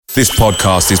This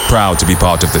podcast is proud to be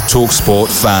part of the TalkSport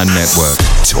Fan Network.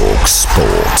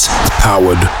 TalkSport.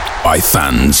 Powered by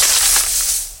fans.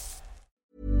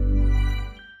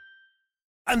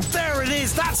 And there it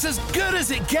is, that's as good as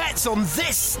it gets on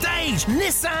this stage.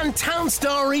 Nissan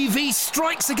Townstar EV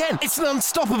strikes again. It's an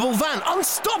unstoppable van,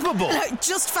 unstoppable.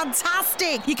 Just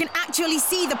fantastic. You can actually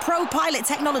see the Pro Pilot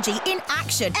technology in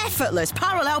action. Effortless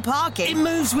parallel parking. It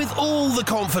moves with all the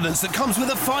confidence that comes with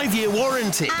a 5-year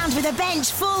warranty. And with a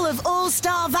bench full of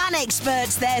all-star van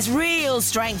experts, there's real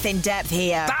strength in depth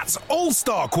here. That's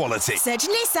all-star quality. Search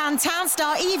Nissan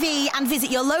Townstar EV and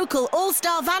visit your local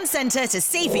all-star van centre to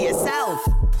see for yourself.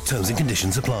 Terms and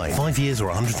conditions apply. 5 years or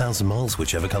 100,000 miles,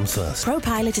 whichever comes first. Pro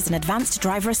Pilot is an advanced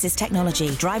driver assist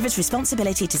technology. Driver's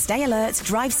responsibility to stay alert,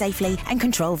 drive safely, and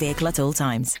control vehicle at all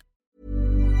times.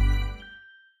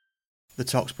 The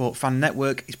TalkSport Fan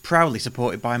Network is proudly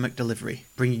supported by McDelivery,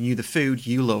 bringing you the food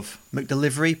you love.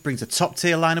 McDelivery brings a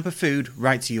top-tier lineup of food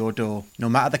right to your door. No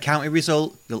matter the county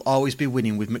result, you'll always be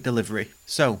winning with McDelivery.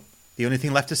 So, the only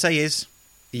thing left to say is,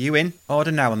 are you in?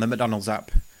 Order now on the McDonald's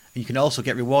app. And you can also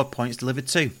get reward points delivered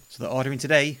too. So that ordering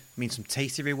today means some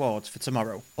tasty rewards for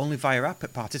tomorrow. Only via app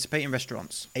at participating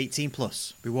restaurants. 18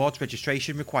 plus. Rewards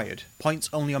registration required. Points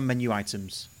only on menu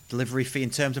items. Delivery fee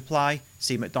and terms apply.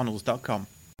 See mcdonalds.com.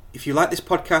 If you like this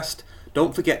podcast,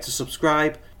 don't forget to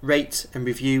subscribe, rate and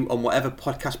review on whatever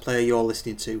podcast player you're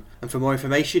listening to. And for more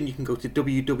information, you can go to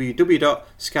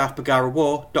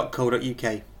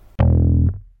www.scarfbagarawar.co.uk.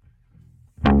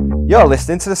 You're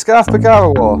listening to the Scarf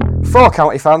Bagara War. For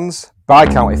county fans, by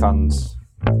county fans.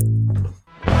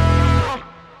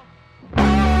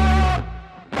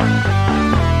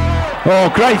 Oh,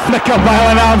 great flick up by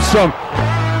Alan Armstrong.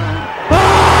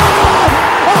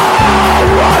 Oh,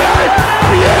 what a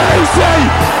beauty!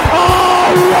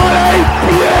 Oh, what a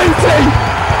beauty!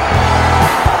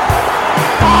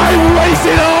 I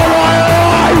waited all my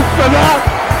life for that.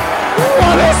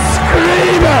 What a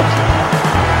screamer!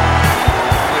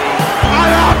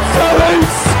 An absolute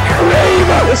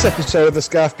screamer! This episode of the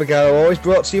Scarf Bagara War is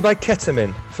brought to you by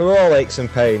Ketamine for all aches and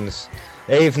pains.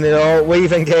 Even though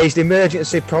we've engaged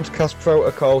emergency podcast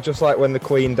protocol, just like when the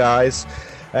Queen dies.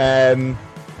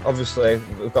 Obviously,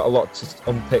 we've got a lot to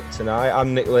unpick tonight.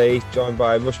 I'm Nick Lee, joined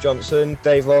by Russ Johnson,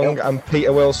 Dave Long, and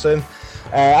Peter Wilson.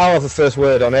 I'll have the first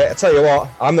word on it. I tell you what,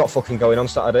 I'm not fucking going on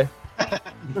Saturday. I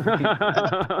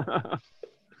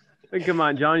think I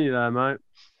might join you there, mate.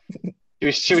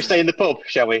 Should we stay in the pub,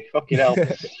 shall we? Fucking hell.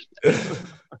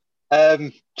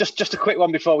 Just a quick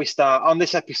one before we start. On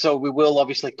this episode, we will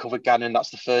obviously cover Gannon. That's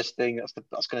the first thing.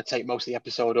 That's going to take most of the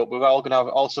episode up. We're all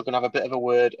also going to have a bit of a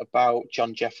word about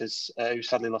John Jeffers, who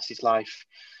sadly lost his life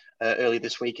earlier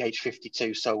this week, age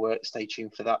 52. So stay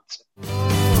tuned for that.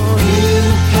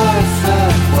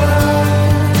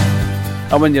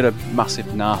 And when you're a massive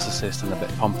narcissist and a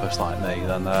bit pompous like me,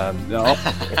 then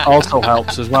it also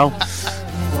helps as well.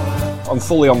 I'm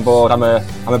fully on board. I'm a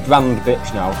brand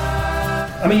bitch now.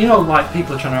 I mean, you know, like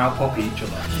people are trying to out-poppy each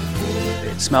other.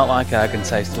 It smelt like egg and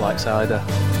tasted like cider.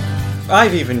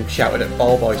 I've even shouted at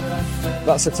ball boys.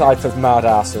 That's a type of mad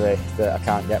arsery that I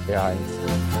can't get behind.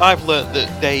 I've learnt that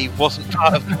Dave wasn't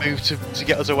part of the move to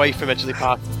get us away from Edgeley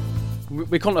Park.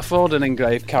 We couldn't afford an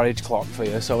engraved carriage clock for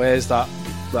you, so here's that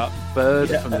bird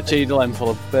from the Cheadle End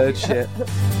full of bird shit.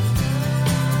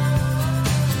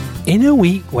 In a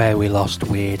week where we lost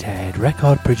weird-haired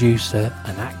record producer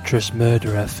and actress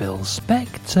murderer Phil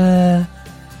Spector,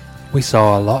 we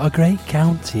saw a lot of great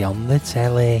county on the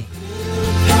telly.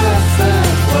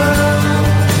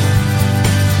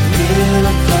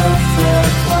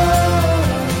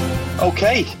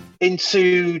 Okay,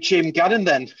 into Jim Gannon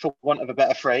then, for want of a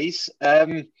better phrase.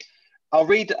 I'll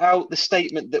read out the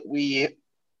statement that was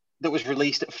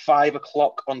released at 5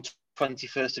 o'clock on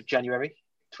 21st of January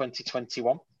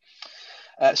 2021.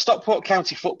 Stockport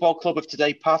County Football Club have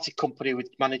today parted company with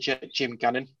manager Jim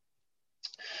Gannon.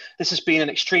 This has been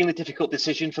an extremely difficult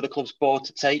decision for the club's board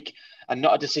to take, and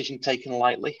not a decision taken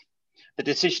lightly. The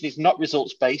decision is not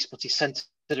results-based, but is centred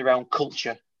around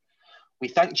culture. We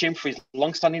thank Jim for his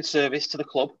long-standing service to the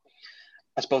club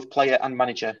as both player and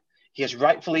manager. He has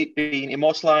rightfully been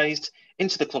immortalised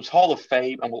into the club's Hall of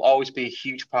Fame and will always be a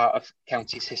huge part of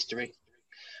County's history.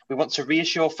 We want to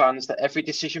reassure fans that every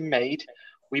decision made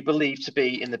we believe to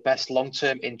be in the best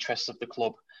long-term interests of the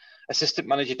club. Assistant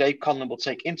manager Dave Conlon will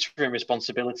take interim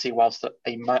responsibility whilst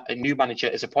a new manager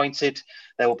is appointed.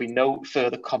 There will be no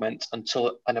further comment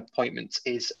until an appointment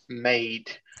is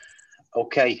made.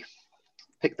 Okay,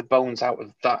 pick the bones out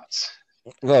of that.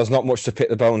 Well, there's not much to pick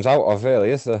the bones out of,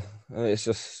 really, is there? It's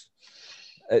just,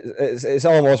 it's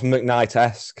almost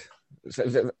McKnight-esque.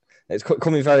 It's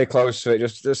coming very close to it.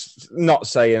 Just not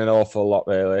saying an awful lot,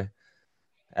 really.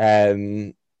 I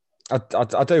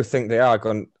do think they are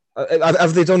going.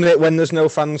 Have they done it when there's no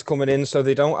fans coming in, so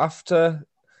they don't have to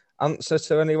answer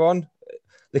to anyone?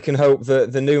 They can hope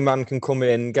that the new man can come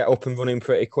in, get up and running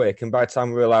pretty quick, and by the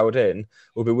time we're allowed in,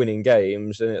 we'll be winning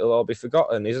games, and it'll all be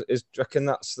forgotten. Do you reckon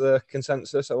that's the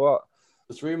consensus, or what?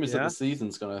 There's rumours that the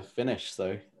season's going to finish,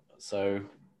 though. So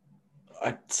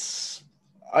it's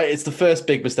the first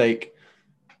big mistake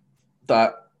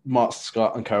that Mark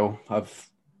Scott and co have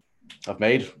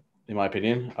made, in my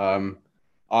opinion.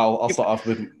 I'll start off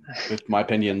with my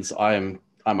opinions. I'm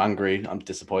angry. I'm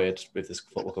disappointed with this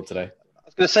football club today. I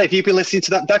was going to say, have you been listening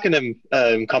to that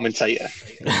Dagenham commentator?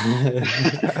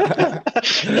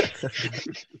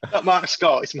 Not Mark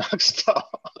Scott, it's Mark Scott.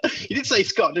 You did say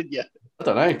Scott, didn't you? I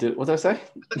don't know. What did I say?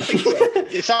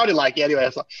 It sounded like it anyway.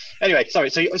 Sorry.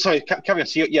 Sorry. Carry on.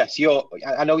 So you're.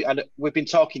 I know. We've been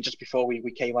talking just before we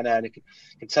came on air, and I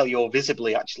can tell you're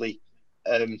visibly actually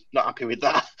not happy with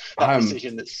that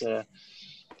decision. That's.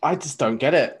 I just don't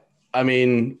get it. I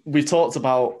mean, we talked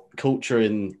about culture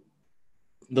in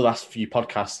the last few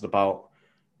podcasts about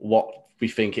what we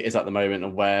think it is at the moment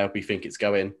and where we think it's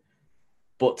going.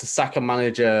 But to sack a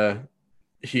manager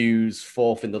who's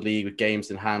fourth in the league with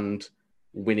games in hand,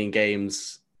 winning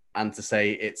games, and to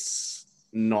say it's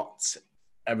not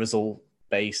a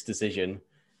result-based decision,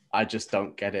 I just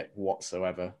don't get it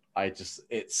whatsoever.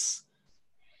 It's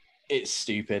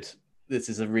stupid. This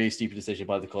is a really stupid decision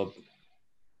by the club.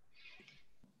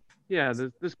 Yeah,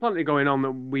 there's plenty going on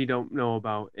that we don't know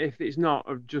about. If it's not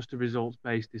just a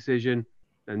results-based decision,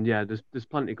 then yeah, there's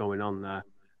plenty going on there,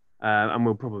 and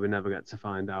we'll probably never get to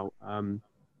find out.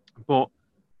 But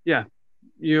yeah,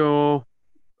 you're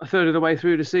a third of the way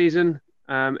through the season.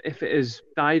 If it has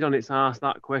died on its arse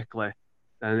that quickly,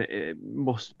 then it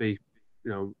must be,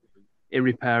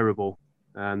 irreparable.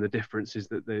 The differences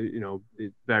that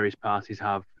the various parties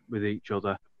have with each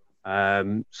other.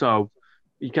 So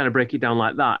you kind of break it down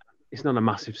like that. It's not a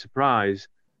massive surprise.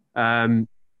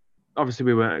 Obviously,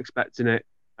 we weren't expecting it.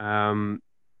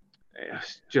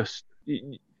 It's just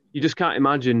you just can't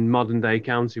imagine modern day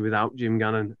County without Jim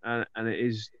Gannon, and it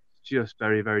is just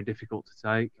very, very difficult to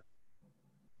take.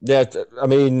 Yeah, I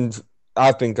mean,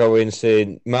 I've been going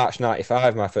since March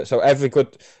 '95. So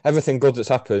everything good that's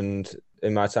happened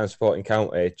in my time supporting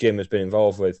County, Jim has been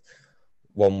involved with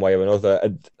one way or another.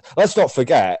 And let's not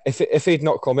forget, if he'd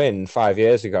not come in 5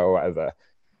 years ago or whatever,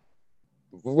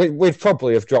 we'd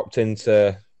probably have dropped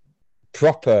into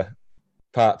proper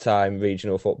part-time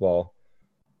regional football.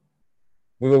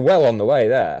 We were well on the way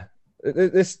there.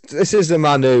 This is the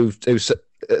man who at the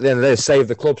end of the day saved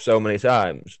the club so many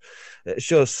times. It's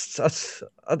just I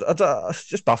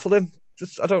just baffled him.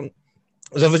 There's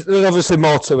obviously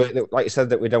more to it, like you said,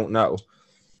 that we don't know.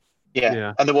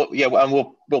 Yeah. And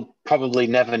we'll probably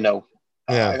never know.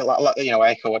 Yeah, I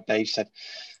echo what Dave said.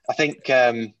 I think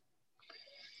a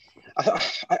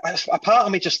part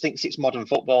of me just thinks it's modern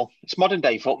football. It's modern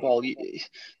day football.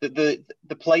 The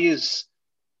players,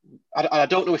 I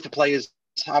don't know if the players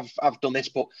have done this,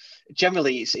 but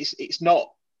generally it's not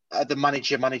the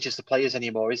manager manages the players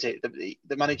anymore, is it?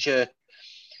 The manager,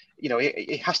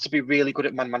 it has to be really good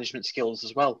at man management skills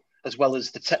as well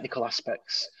as the technical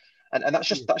aspects. And that's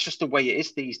just the way it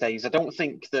is these days. I don't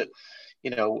think that,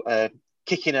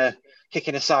 kicking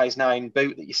a size 9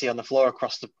 boot that you see on the floor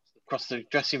across the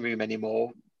dressing room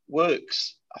anymore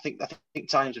works. I think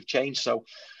times have changed. So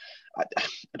I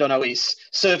don't know. It's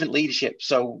servant leadership.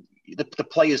 So the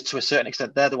players, to a certain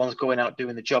extent, they're the ones going out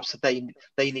doing the job. So they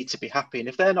need to be happy. And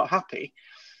if they're not happy,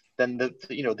 then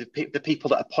the people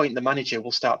that appoint the manager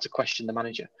will start to question the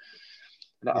manager.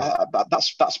 And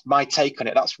that's my take on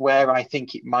it. That's where I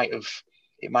think it might have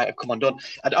come undone.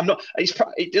 And I'm not.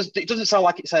 It doesn't sound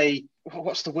like it's a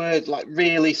what's the word, like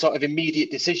really sort of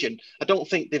immediate decision. I don't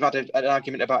think they've had an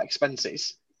argument about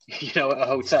expenses, at a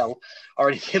hotel or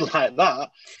anything like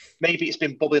that. Maybe it's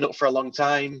been bubbling up for a long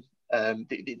time.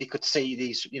 They could see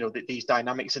these, these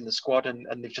dynamics in the squad,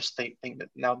 and they just think that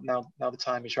now the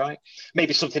time is right.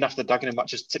 Maybe something after the Dagenham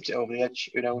match just tipped it over the edge.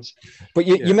 Who knows? But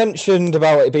you mentioned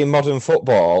about it being modern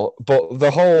football, but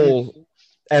the whole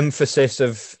emphasis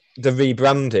of the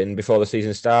rebranding before the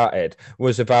season started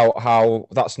was about how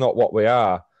that's not what we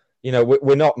are.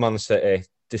 We're not Man City,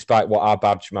 despite what our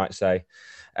badge might say.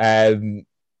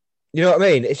 You know what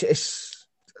I mean? It's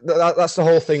that's the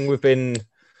whole thing we've been.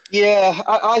 Yeah,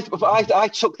 I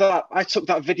took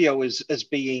that video as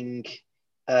being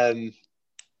the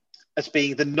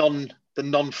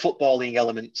non-footballing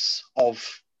elements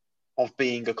of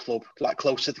being a club, like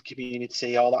close to the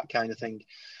community, all that kind of thing.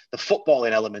 The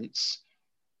footballing elements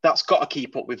that's got to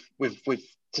keep up with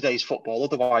today's football.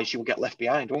 Otherwise, you'll get left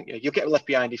behind, won't you? You'll get left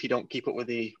behind if you don't keep up with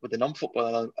the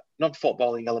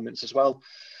non-footballing elements as well.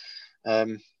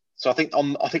 So I think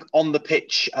on the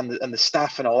pitch and the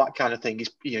staff and all that kind of thing,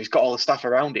 he's got all the staff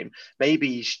around him. Maybe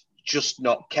he's just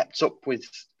not kept up with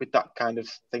that kind of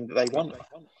thing that they want.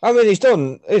 I mean, he's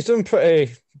done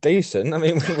pretty decent. I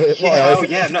mean,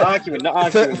 not arguing.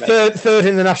 Third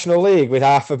in the National League with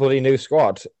half a bloody new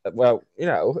squad. Well,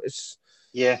 it's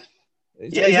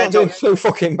not doing so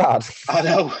fucking bad. I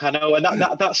know, and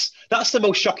that's the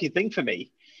most shocking thing for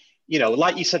me.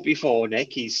 Like you said before,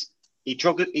 Nick, he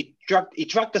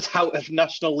dragged us out of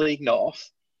National League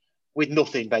North with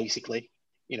nothing, basically.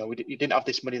 We didn't have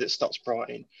this money that Stotts brought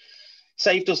in.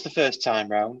 Saved us the first time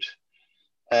round.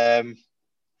 Third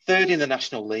in the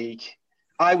National League.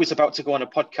 I was about to go on a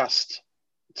podcast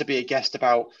to be a guest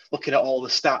about looking at all the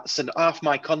stats, and half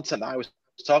my content that I was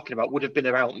talking about would have been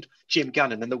around Jim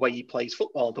Gannon and the way he plays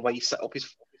football, the way he sets up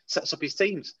his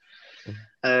teams.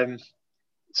 So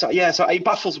it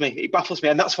baffles me.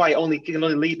 And that's why it can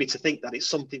only lead me to think that it's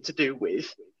something to do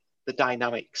with the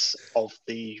dynamics of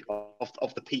the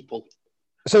people.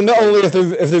 So not only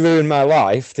have they ruined my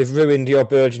life, they've ruined your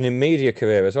burgeoning media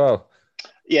career as well.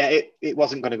 Yeah, it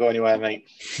wasn't going to go anywhere, mate.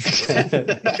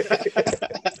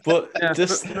 But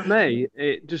for me,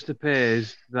 it just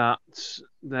appears that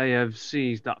they have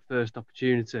seized that first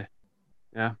opportunity.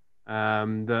 Yeah,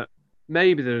 that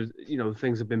maybe there's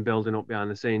things have been building up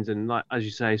behind the scenes, and like as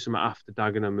you say, some after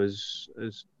Dagenham has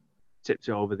tipped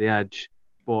it over the edge.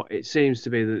 But it seems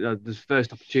to be that the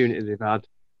first opportunity they've had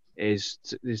is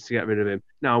to get rid of him.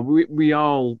 Now we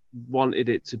all wanted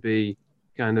it to be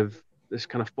kind of this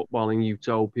kind of footballing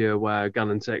utopia where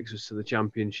Gannon takes us to the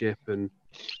Championship and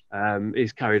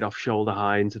he's carried off shoulder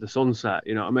high into the sunset.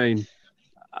 You know what I mean?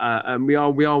 And we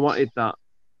all wanted that,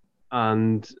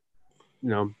 and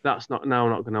that's not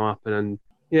going to happen. And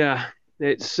yeah,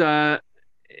 I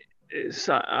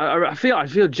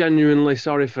feel genuinely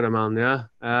sorry for the man. Yeah,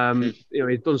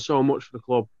 he's done so much for the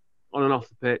club on and off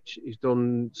the pitch. He's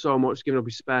done so much, given up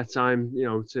his spare time,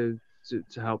 to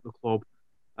help the club.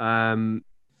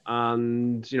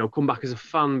 And come back as a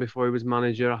fan before he was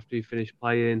manager after he finished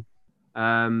playing.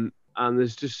 And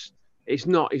there's just he's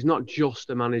not just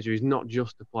a manager, he's not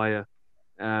just a player.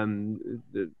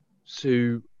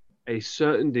 To a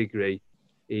certain degree,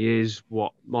 he is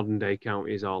what modern day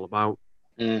county is all about.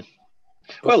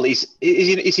 Well, is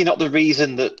he not the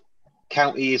reason that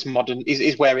county is modern,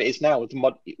 is where it is now?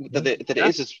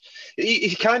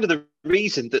 He's kind of the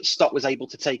reason that Stott was able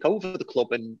to take over the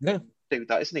club and do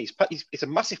that, isn't he? He's a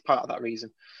massive part of that reason.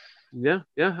 Yeah.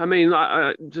 I mean,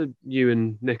 you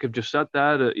and Nick have just said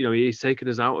there that he's taken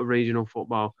us out of regional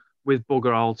football with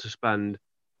bugger all to spend,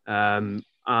 and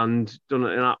done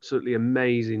an absolutely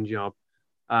amazing job.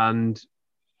 And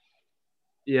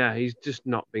yeah, he's just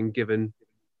not been given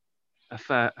a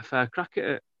fair crack at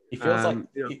it. He feels like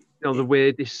the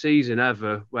weirdest season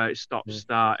ever, where it stops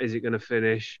start. Is it going to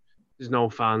finish? There's no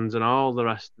fans and all the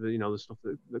rest of the stuff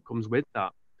that comes with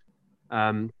that.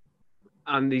 And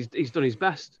he's done his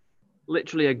best,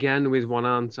 literally again with one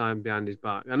arm tied behind his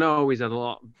back. I know he's had a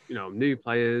lot of new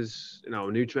players,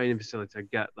 new training facility. I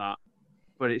get that,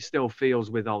 but it still feels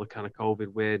with all the kind of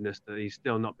COVID weirdness that he's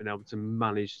still not been able to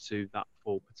manage to that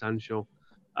full potential.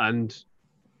 And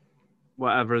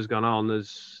whatever has gone on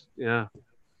is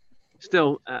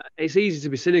still it's easy to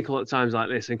be cynical at times like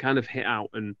this and kind of hit out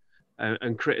and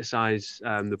criticize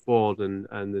the board and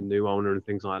the new owner and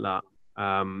things like that.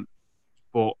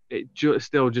 But it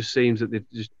still just seems that they've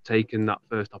just taken that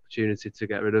first opportunity to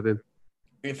get rid of him.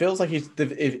 It feels like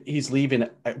he's leaving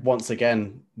once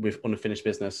again with unfinished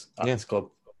business at this club.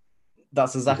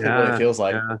 That's exactly what it feels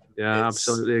like. Yeah,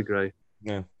 absolutely agree.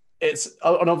 Yeah,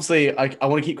 and obviously I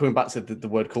want to keep coming back to the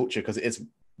word culture because it is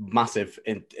massive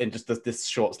in just this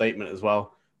short statement as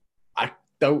well. I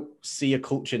don't see a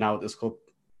culture now at this club.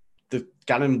 The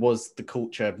Gannon was the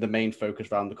culture, the main focus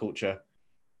around the culture.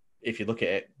 If you look at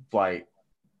it, like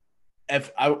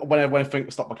when I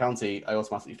think Stockport County, I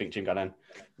automatically think Jim Gannon.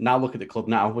 Now look at the club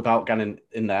now without Gannon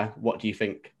in there. What do you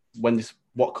think?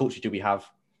 What culture do we have?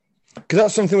 Because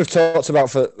that's something we've talked about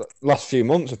for the last few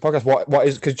months of podcast. What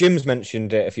is, because Jim's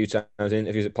mentioned it a few times in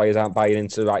interviews that players aren't buying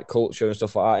into like culture and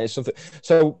stuff like that. It's something.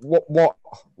 So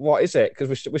what is it?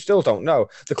 Because we still don't know.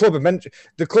 The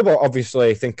club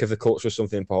obviously think of the culture as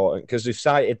something important because they've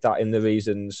cited that in the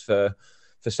reasons for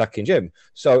sacking Jim.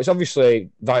 So it's obviously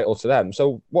vital to them.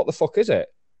 So what the fuck is it?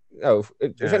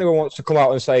 If anyone wants to come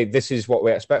out and say this is what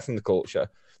we expect from the culture,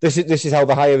 this is how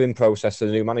the hiring process for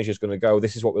the new manager is going to go.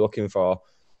 This is what we're looking for.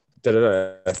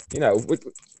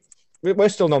 we're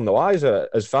still none the wiser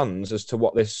as fans as to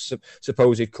what this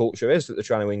supposed culture is that they're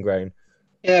trying to ingrain.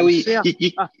 Yeah,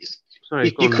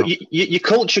 Sorry, your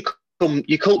culture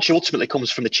ultimately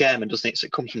comes from the chairman, doesn't it? So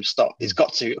it comes from top. It's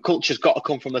got to. A culture's got to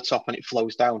come from the top, and it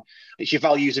flows down. It's your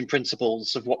values and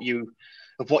principles of what you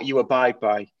abide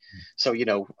by. So I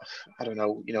don't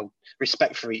know,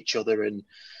 respect for each other and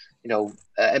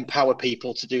empower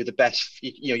people to do the best.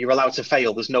 You're allowed to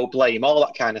fail. There's no blame. All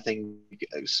that kind of thing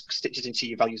stitches into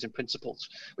your values and principles,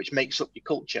 which makes up your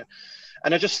culture.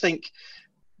 And I just think,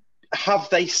 have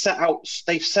they set out?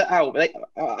 They've set out.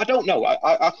 I don't know.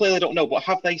 I clearly don't know. But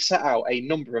have they set out a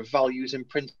number of values and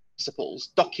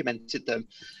principles, documented them,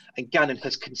 and Gannon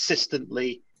has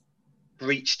consistently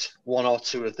breached one or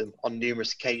two of them on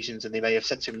numerous occasions, and they may have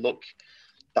said to him, "Look,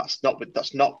 that's not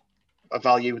a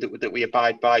value that we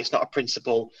abide by. It's not a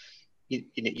principle. You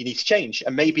need to change."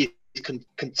 And maybe he's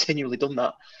continually done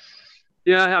that.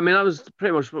 Yeah, I mean, that was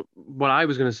pretty much what I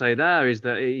was going to say there, is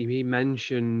that he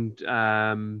mentioned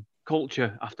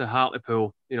culture after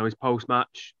Hartlepool, his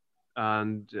post-match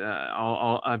and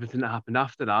all everything that happened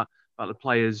after that, about the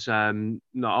players,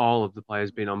 not all of the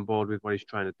players being on board with what he's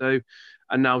trying to do.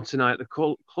 And now tonight,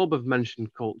 the club have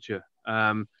mentioned culture.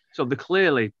 So they're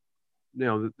clearly,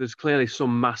 there's clearly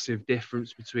some massive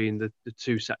difference between the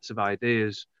two sets of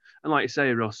ideas. And like you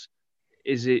say, Russ,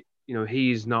 is it,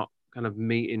 he's not kind of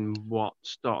meeting what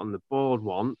Stott on the board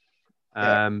want,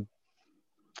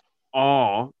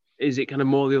 or is it kind of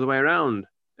more the other way around?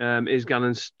 Is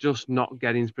Gannon just not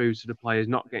getting through to the players,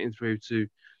 not getting through to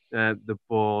the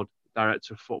board,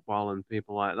 director of football and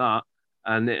people like that,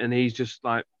 and he's just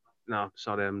like, no,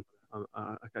 sorry,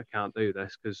 I can't do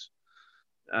this because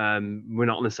we're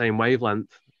not on the same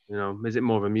wavelength. Is it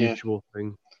more of a mutual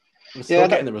thing? We're still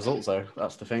getting the results, though.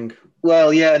 That's the thing.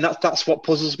 Well, yeah, and that's what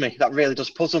puzzles me. That really does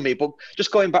puzzle me. But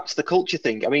just going back to the culture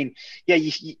thing, I mean, yeah,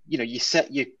 you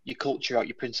set your culture out,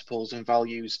 your principles and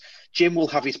values. Jim will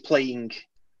have his playing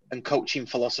and coaching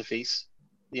philosophies.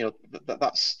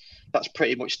 That's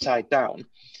pretty much tied down.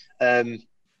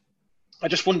 I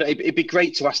just wonder, it'd be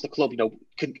great to ask the club.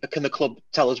 Can the club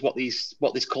tell us what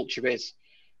this culture is?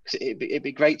 Because it'd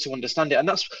be great to understand it, and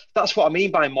that's what I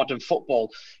mean by modern football.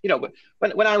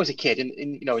 When I was a kid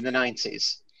in the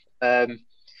 90s,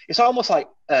 it's almost like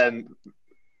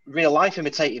real life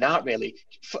imitating art. Really,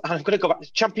 I'm going to go back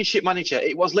to Championship Manager.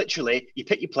 It was literally you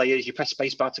pick your players, you press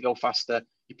spacebar to go faster,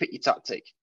 you pick your tactic.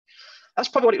 That's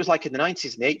probably what it was like in the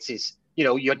 90s and the 80s.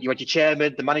 You had your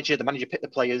chairman, the manager picked the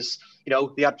players.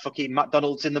 They had fucking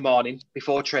McDonald's in the morning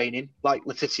before training, like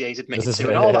Letitier's admitted to,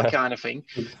 and all that kind of thing.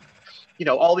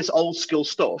 All this old school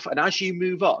stuff. And as you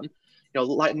move on,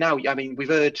 like now, I mean, I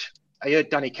heard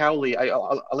Danny Cowley.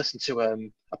 I listened to a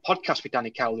podcast with Danny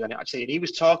Cowley on it, actually, and he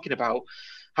was talking about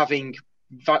having,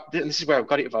 and this is where I've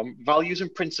got it from, values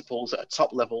and principles at a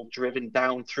top level driven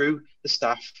down through the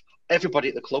staff, everybody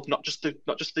at the club, not just the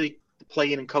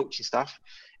playing and coaching staff,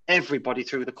 everybody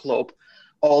through the club,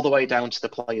 all the way down to the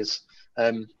players.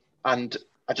 And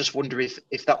I just wonder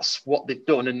if that's what they've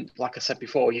done. And like I said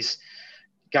before,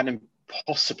 Gannon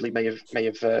possibly may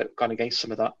have gone against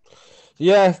some of that.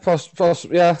 Yeah,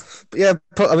 possibly. Yeah.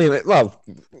 I mean, well,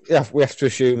 yeah, we have to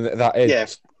assume that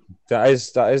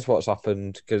is what's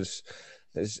happened, because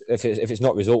if it's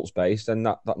not results based, then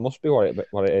that must be what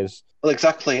it is. Well,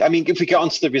 exactly. I mean, if we get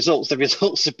onto the results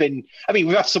have been. I mean,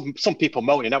 we've had some people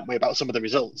moaning, haven't we, about some of the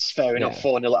results? Fair enough.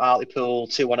 4-0 at Hartlepool,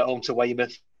 2-1 at home to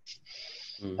Weymouth.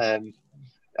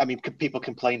 I mean, people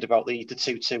complained about the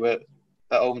 2-2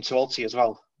 at home to Alty as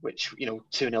well, which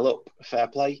 2-0 up, fair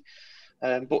play.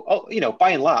 But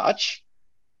by and large,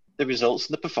 the results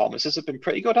and the performances have been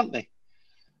pretty good, haven't they?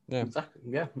 Yeah,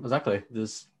 exactly.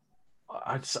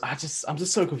 I'm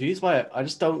just so confused by it. I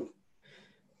just don't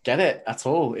get it at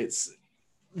all. It's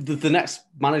the next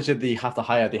manager they have to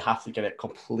hire, they have to get it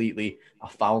completely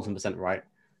 1,000% right.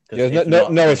 Yeah,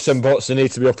 no ifs and buts. They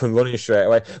need to be up and running straight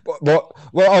away. But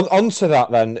on to that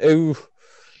then. Who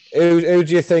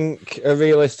do you think are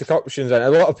realistic options then? A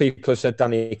lot of people have said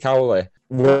Danny Cowley.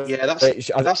 Yeah,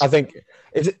 I think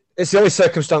it's the only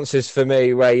circumstances for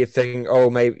me where you think, oh,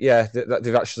 maybe, yeah,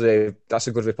 that's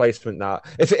a good replacement. That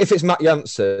if it's Matt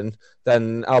Jansen,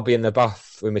 then I'll be in the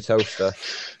bath with my toaster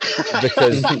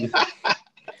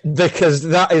because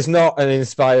that is not an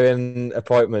inspiring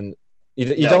appointment.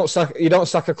 You don't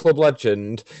sack a club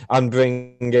legend and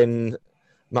bring in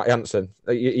Matt Jansen.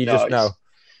 You just know.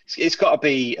 It's got to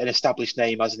be an established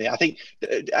name, hasn't it? I think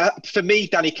for me,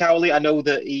 Danny Cowley, I know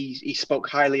that he spoke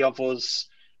highly of us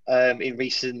in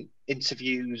recent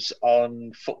interviews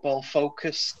on Football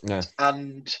Focus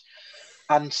and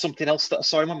something else that I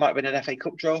saw him on, might have been an FA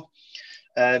Cup draw.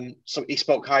 So he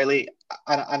spoke highly,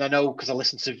 and I know because I've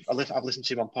listened to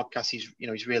him on podcasts.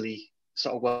 He's really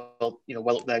sort of well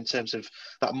up there in terms of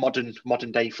that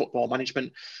modern day football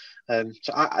management. So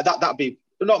that'd be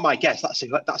not my guess.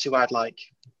 That's who I'd like.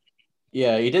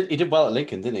 Yeah, he did well at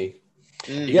Lincoln, didn't he?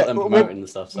 He Yeah, got them promoting and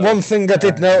stuff. So. One thing I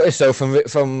did notice though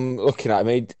from looking at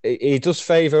him, he does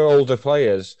favour older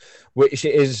players, which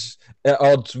is at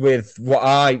odds with what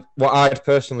I'd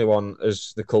personally want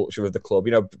as the culture of the club.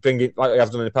 You know, bringing, like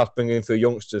I've done in the past, bringing through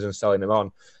youngsters and selling them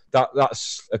on.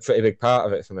 That's a pretty big part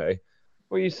of it for me.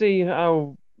 Well, you see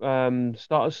how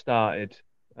starters started,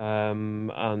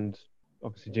 and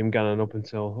obviously Jim Gannon up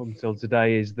until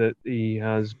today is that he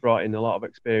has brought in a lot of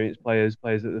experienced players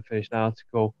that have finished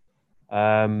article.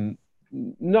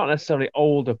 Not necessarily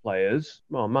older players.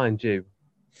 Well, mind you,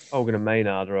 Hogan and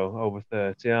Maynard are over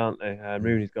 30, aren't they?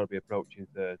 Rooney's got to be approaching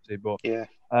 30, but yeah,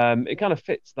 it kind of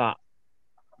fits that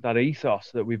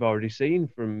ethos that we've already seen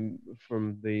from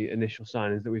the initial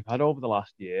signings that we've had over the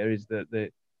last year. Is that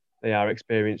they are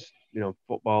experienced,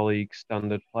 football league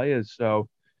standard players. So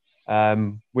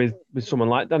with someone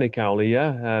like Danny Cowley,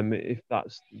 if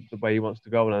that's the way he wants to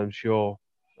go, and I'm sure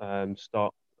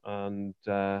Stott and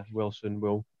Wilson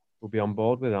will be on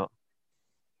board with that.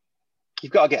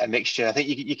 You've got to get a mixture. I think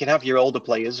you can have your older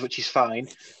players, which is fine.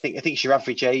 I think it's your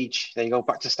average age. There you go,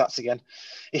 back to stats again.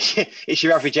 It's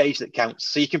your average age that counts.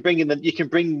 So you can bring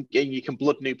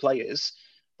blood new players,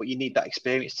 but you need that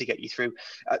experience to get you through.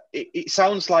 It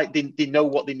sounds like they know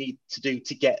what they need to do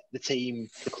to get the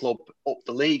club up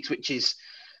the leagues, which is,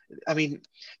 I mean,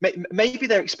 maybe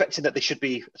they're expecting that they should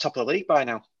be top of the league by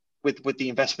now with the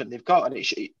investment they've got, and they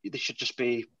should just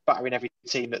be battering every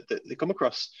team that they come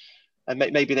across. And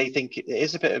maybe they think it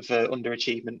is a bit of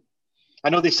underachievement. I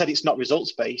know they said it's not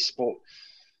results based, but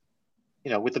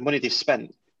with the money they've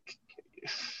spent,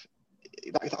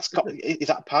 is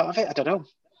that part of it? I don't know.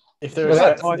 If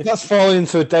that's falling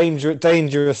into a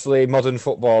dangerously modern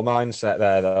football mindset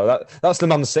there, though. That's the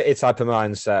Man City type of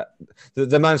mindset. The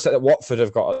mindset that Watford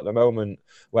have got at the moment,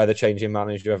 where they're changing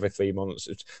manager every 3 months.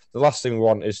 The last thing we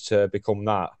want is to become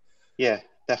that. Yeah.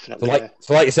 Definitely.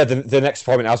 So like you said, the next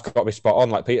appointment has got to be spot on.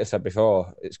 Like Peter said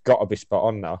before, it's got to be spot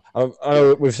on now. I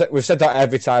know we've said that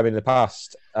every time in the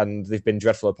past, and they've been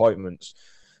dreadful appointments.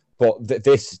 But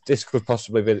this could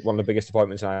possibly be one of the biggest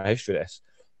appointments in our history.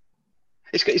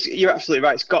 You're absolutely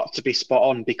right. It's got to be spot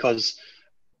on because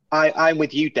I'm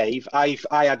with you, Dave. I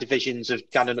had visions of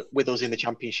Gannon with us in the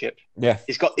Championship. Yeah,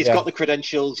 he's got the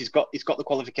credentials. He's got the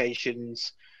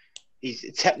qualifications.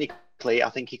 He's technically, I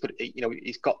think he could.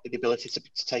 He's got the ability to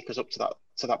take us up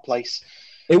to that place.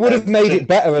 It would have made it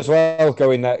better as well.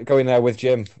 Going there with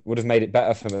Jim would have made it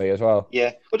better for me as well.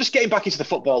 Yeah, well, just getting back into the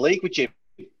football league with Jim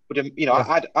would have.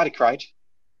 I'd have cried.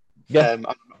 Yeah,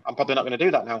 I'm probably not going to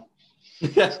do that now.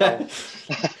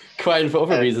 Crying for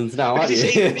other reasons now, aren't you?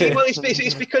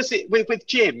 It's because with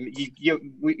Jim,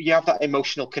 you have that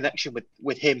emotional connection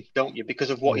with him, don't you?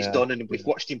 Because of what he's done, and we've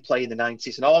watched him play in the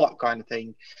 90s and all that kind of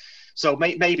thing. So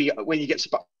maybe when you get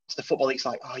back to the football, it's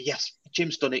like, oh yes,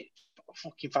 Jim's done it,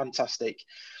 fucking fantastic.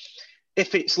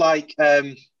 If it's like,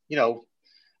 Carlos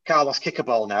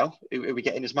Kickerball now, who we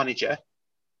get in as manager,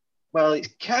 well, it's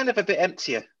kind of a bit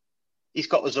emptier. He's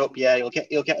got us up, yeah.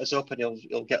 He'll get us up, and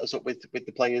he'll get us up with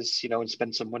the players, and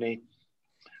spend some money,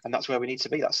 and that's where we need to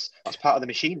be. That's part of the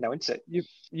machine now, isn't it?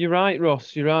 You're right,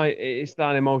 Ross. You're right. It's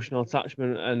that emotional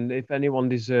attachment, and if anyone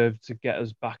deserved to get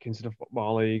us back into the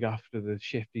football league after the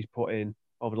shift he's put in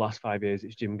over the last 5 years,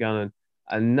 it's Jim Gannon.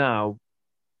 And now,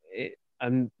 it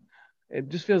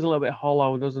just feels a little bit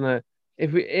hollow, doesn't it?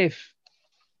 If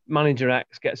manager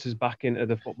X gets us back into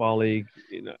the football league,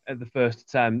 at the first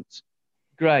attempt,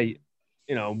 great.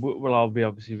 We'll all be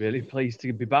obviously really pleased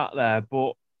to be back there,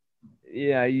 but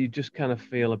yeah, you just kind of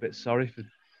feel a bit sorry for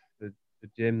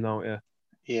Jim, don't you?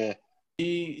 Yeah. Do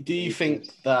you think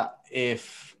that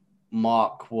if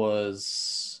Mark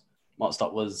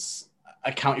Stott was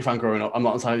a County fan growing up, I'm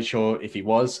not entirely sure if he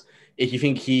was. If you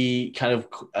think he kind of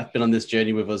had been on this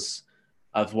journey with us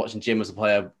of watching Jim as a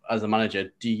player, as a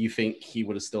manager, do you think he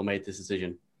would have still made this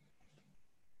decision?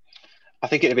 I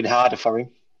think it'd have been harder for him.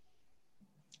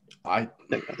 I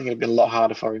think it'd be a lot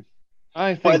harder for him.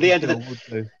 I think but at the end of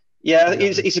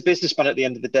he's a businessman at the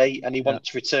end of the day, and he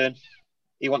wants return.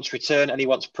 He wants return, and he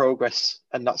wants progress,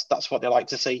 and that's what they like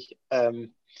to see. But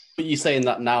you're saying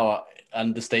that now,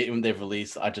 and the statement they've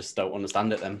released, I just don't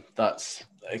understand it. Then that's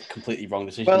a completely wrong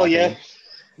decision. Well, yeah,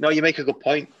 no, you make a good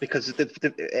point because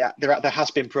there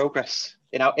has been progress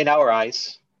in our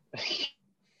eyes.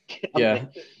 Yeah,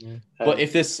 but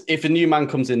if a new man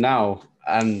comes in now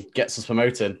and gets us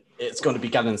promoted, it's going to be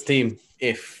Gannon's team.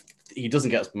 If he doesn't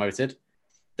get us promoted,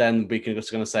 then we can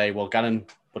just going to say, well, Gannon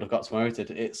would have got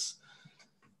promoted. It's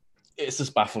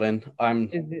just baffling.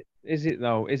 Is it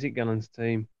though? Is it Gannon's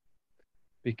team?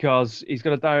 Because he's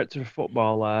got a director of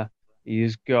football there.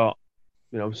 He's got,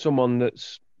 someone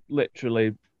that's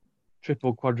literally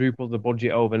triple, quadrupled the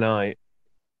budget overnight.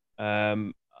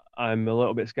 I'm a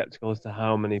little bit skeptical as to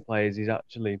how many players he's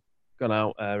actually gone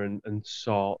out there and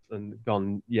sought and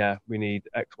gone, yeah, we need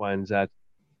X, Y, and Z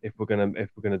if we're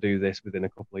gonna do this within a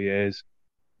couple of years.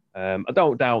 I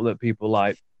don't doubt that people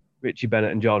like Richie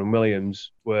Bennett and Jordan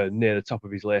Williams were near the top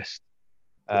of his list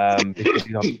because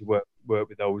he's obviously worked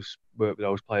with those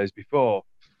players before.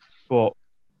 But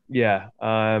yeah,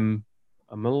 I'm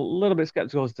a little bit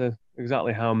skeptical as to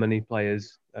exactly how many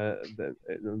players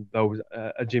those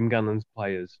are Jim Gannon's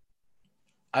players.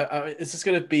 It's just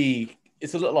going to be.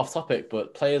 It's a little off topic,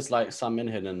 but players like Sam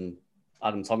Minhan and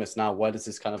Adam Thomas now, where does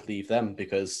this kind of leave them?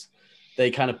 Because they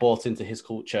kind of bought into his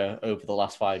culture over the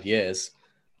last 5 years.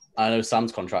 I know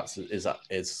Sam's contract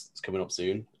is coming up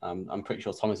soon. I'm pretty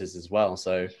sure Thomas is as well.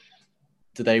 So,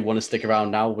 do they want to stick around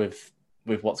now with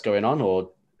what's going on, or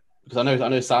because I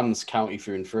know Sam's county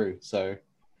through and through. So,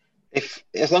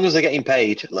 as long as they're getting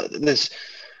paid, there's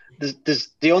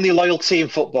the only loyalty in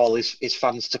football is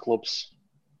fans to clubs.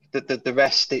 The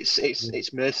rest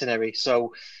it's mercenary.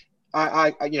 So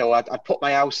I'd put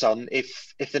my house on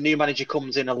if the new manager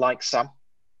comes in and likes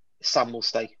Sam will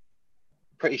stay.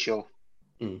 Pretty sure.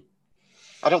 And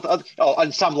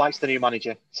Sam likes the new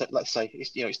manager. So let's say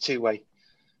it's two way.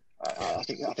 I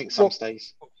think Sam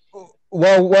stays.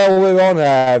 Well, we're on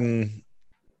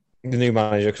the new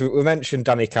manager because we mentioned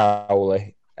Danny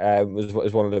Cowley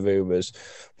was one of the rumours,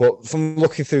 but from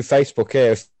looking through Facebook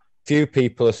here, few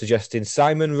people are suggesting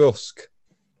Simon Rusk.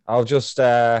 I'll just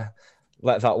let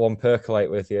that one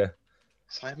percolate with you.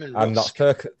 Simon Rusk.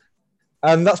 Rusk.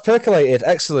 And that's percolated.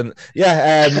 Excellent.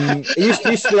 Yeah, he used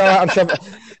to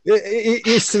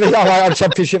be all right on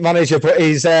Championship Manager, but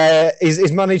he's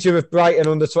manager of Brighton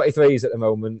under 23s at the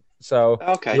moment. So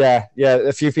okay. Yeah.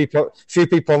 A few people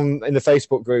in the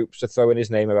Facebook groups are throwing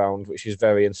his name around, which is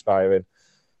very inspiring.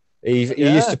 He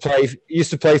used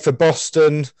to play for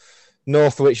Boston,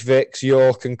 Northwich Vicks,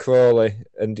 York, and Crawley,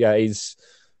 and he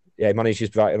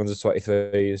manages Brighton under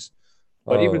 23s.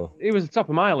 But he was the top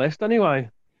of my list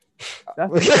anyway. I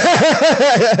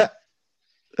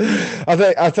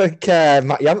think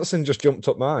Matt Jansen just jumped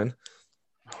up mine.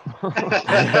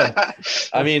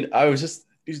 I mean, I was just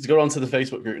going onto the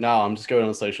Facebook group now. I'm just going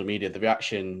on social media. The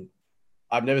reaction,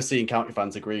 I've never seen county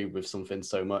fans agree with something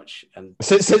so much. And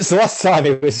since the last time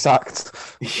he was sacked.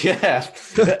 Yeah,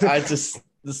 that was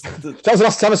the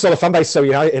last time I saw the fan base so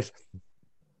united.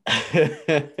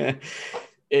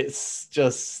 It's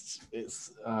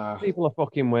people are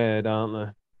fucking weird, aren't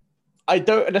they? I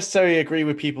don't necessarily agree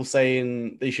with people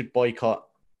saying they should boycott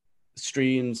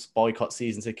streams, boycott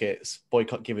season tickets,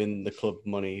 boycott giving the club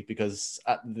money, because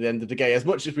at the end of the day, as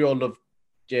much as we all love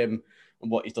Jim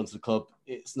and what he's done to the club,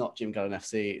 it's not Jim Gannon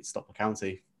FC, it's Stockport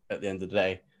County at the end of the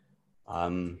day.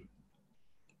 Everyone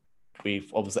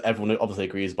obviously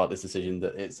agrees about this decision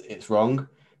that it's wrong.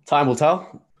 Time will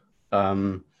tell.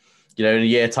 In a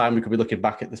year time, we could be looking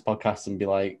back at this podcast and be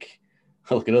like,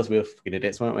 oh, look at us, we were fucking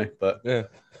idiots, weren't we? But yeah.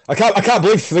 I can't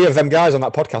believe 3 of them guys on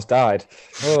that podcast died.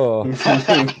 Oh,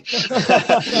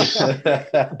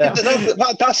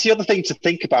 that's the other thing to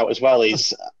think about as well.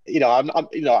 Is I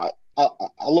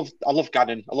love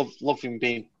Gannon. I love him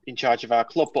being in charge of our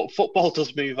club. But football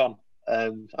does move on. I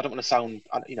don't want to sound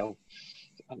I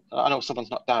know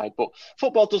someone's not died, but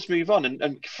football does move on,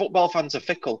 and football fans are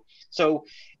fickle. So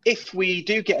if we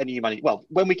do get a new manager,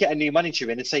 when we get a new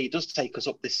manager in and say he does take us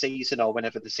up this season or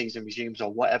whenever the season resumes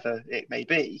or whatever it may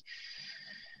be,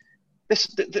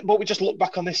 but we just look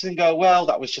back on this and go, well,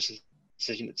 that was just a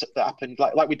decision that happened,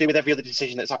 like we do with every other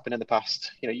decision that's happened in the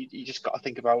past. You just got to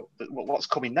think about what's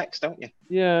coming next, don't you?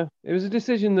 Yeah, it was a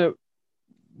decision that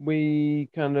we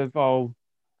kind of all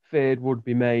feared would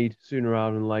be made sooner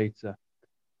rather than later.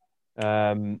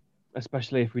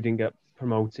 Especially if we didn't get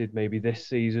promoted maybe this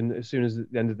season, as soon as the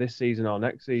end of this season or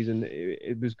next season,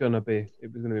 it was going to be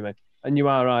made. And you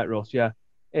are right, Ross. Yeah,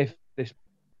 if this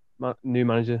new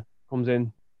manager comes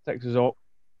in, takes us up,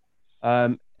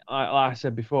 like I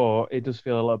said before, it does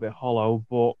feel a little bit hollow.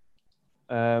 But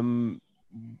when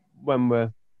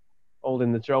we're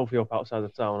holding the trophy up outside the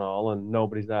town hall and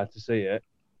nobody's there to see it,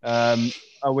 are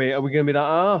we going to be that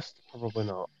arsed? Probably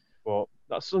not. But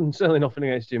that's certainly nothing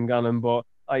against Jim Gannon. But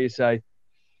like you say,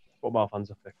 football fans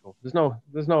are fickle.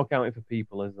 There's no accounting for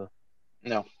people, is there?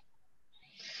 No.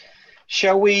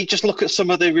 Shall we just look at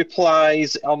some of the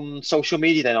replies on social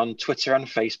media then, on Twitter and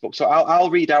Facebook? So I'll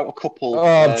read out a couple. Oh,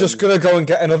 I'm just going to go and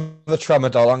get another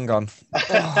tramadol. Hang on.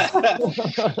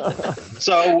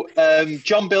 So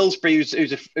John Billsbury,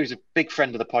 who's a big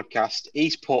friend of the podcast,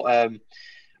 he's put,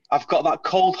 I've got that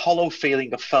cold, hollow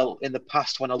feeling I felt in the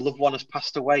past when a loved one has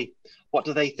passed away. What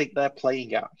do they think they're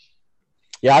playing at?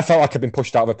 Yeah, I felt like I'd been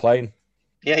pushed out of a plane.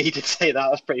 Yeah, he did say that.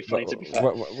 That's pretty funny, to be fair.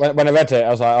 When I read it, I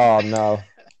was like, oh, no.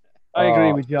 I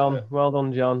agree with John. Well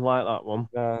done, John. Like that one.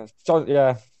 John,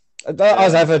 yeah.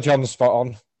 As ever, John's spot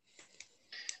on.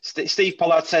 Steve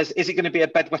Pollard says, is it going to be a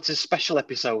Bedwetters special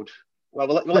episode? Well,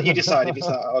 we'll let you decide if it's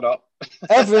that or not.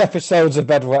 Every episode's a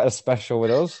Bedwetters special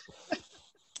with us.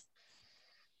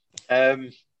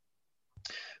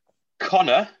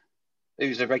 Connor,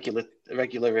 who's a regular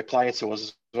replier to us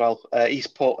as well, he's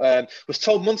put, was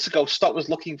told months ago Stott was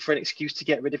looking for an excuse to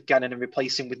get rid of Gannon and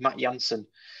replace him with Matt Jansen.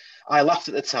 I laughed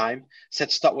at the time,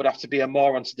 said Stott would have to be a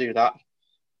moron to do that.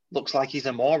 Looks like he's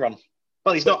a moron.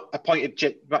 Well, he's not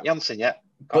appointed Matt Jansen yet.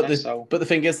 But the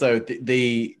thing is, though,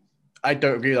 I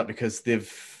don't agree with that because they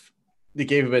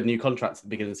gave him a new contract at the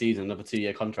beginning of the season, another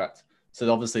 2-year contract. So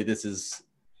obviously this has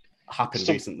happened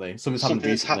recently.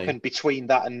 Something's happened between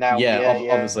that and now.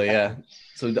 Obviously.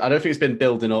 So I don't think it's been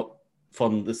building up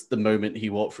from the moment he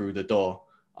walked through the door.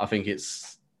 I think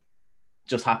it's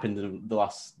just happened in the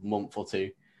last month or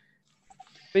two.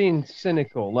 Being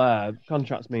cynical there,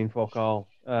 contracts mean fuck all.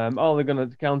 All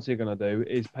the county are going to do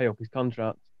is pay up his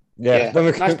contract. Yeah. When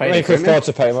we can afford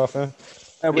to pay him off.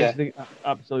 Which they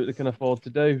absolutely can afford to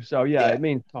do. So, it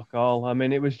means fuck all. I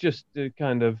mean, it was just to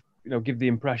kind of, give the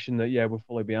impression that, we're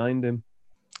fully behind him.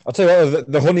 I'll tell you what,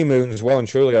 the honeymoon's well and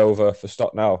truly over for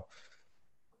Stott now.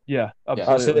 Yeah,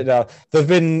 absolutely. That's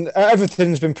it now.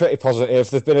 Everything's been pretty positive.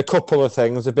 There've been a couple of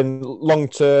things. There've been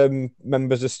long-term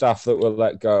members of staff that were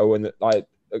let go, and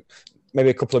maybe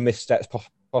a couple of missteps,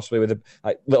 possibly with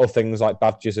little things like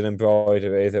badges and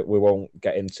embroidery that we won't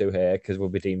get into here because we'll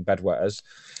be deemed bedwetters.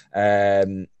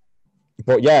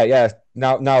 But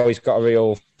now he's got a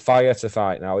real fire to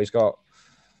fight. Now he's got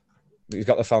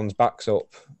the fans' backs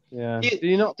up. Yeah. Do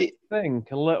you not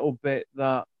think a little bit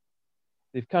that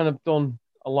they've kind of done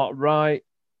a lot right?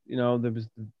 There was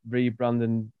the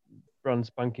rebranding, brand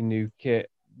spanking new kit,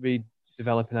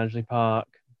 redeveloping Edgley Park,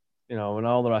 and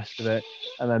all the rest of it,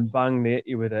 and then bang, they hit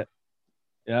you with it.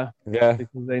 Yeah.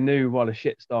 Because they knew what a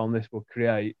shitstorm this would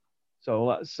create. So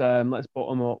let's put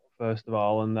them up first of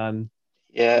all, and then.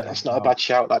 Yeah, that's not a bad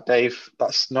shout, that, Dave.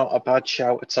 That's not a bad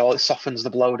shout at all. It softens the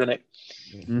blow, doesn't it?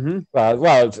 Mm-hmm.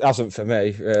 Well, it hasn't for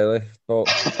me, really.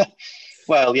 But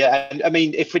well, yeah. And I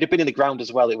mean, if we'd have been in the ground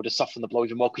as well, it would have softened the blow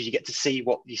even more because you get to see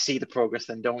the progress,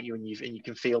 then, don't you? And you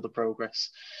can feel the progress.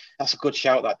 That's a good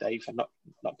shout, that, Dave. I've not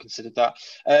considered that.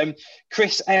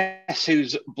 Chris S,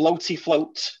 who's Bloaty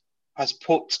Float, has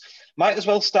put, might as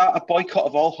well start a boycott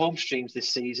of all home streams this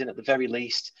season at the very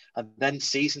least, and then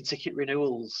season ticket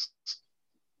renewals.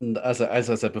 As I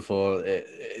said before,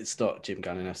 it's not Jim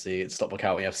Gannon FC, it's Stop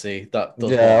County FC. That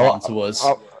does harm to us.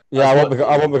 I won't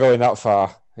be going that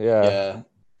far. Yeah.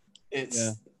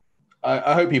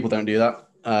 I hope people don't do that.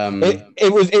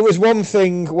 It was one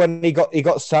thing when he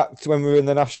got sacked when we were in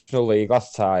the National League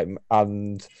last time,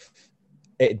 and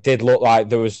it did look like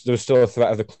there was still a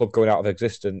threat of the club going out of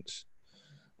existence.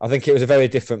 I think it was a very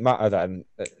different matter then.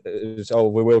 It was,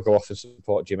 we will go off and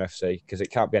support Jim FC because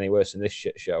it can't be any worse than this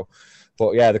shit show.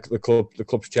 But yeah, the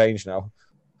club's changed now.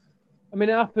 I mean,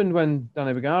 it happened when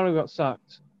Danny Bagaro got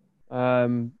sacked.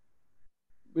 Everyone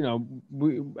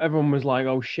was like,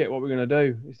 "Oh shit, what are we going to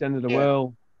do? It's the end of the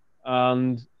world."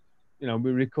 And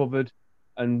we recovered,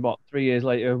 and 3 years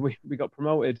later we got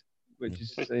promoted, which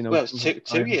is well,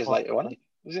 it's 2 years later, wasn't it?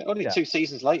 Was it only 2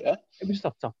 seasons later? It was just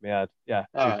off the top of my head, yeah.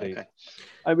 Okay.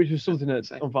 Which was something that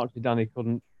unfortunately Danny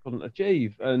couldn't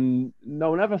achieve, and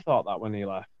no one ever thought that when he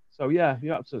left. So yeah,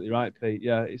 you're absolutely right, Pete.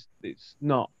 Yeah, it's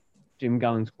not Jim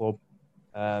Gannon's club.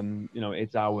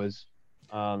 It's ours,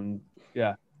 and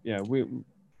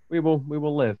we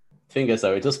will live. Thing is,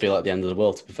 though, it does feel like the end of the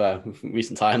world, to be fair, with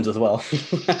recent times as well.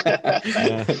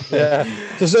 Yeah.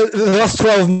 The last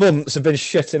 12 months have been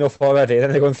shit enough already, and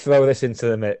then they're going to throw this into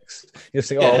the mix. You just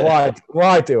think,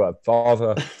 why do I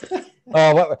bother?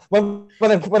 When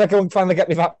I go and finally get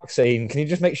my vaccine, can you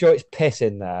just make sure it's piss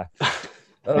in there?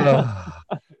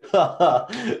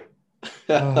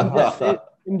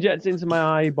 Inject into my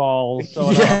eyeballs so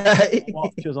I don't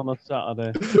watch us on a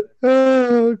Saturday.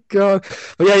 Oh God!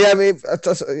 But I mean,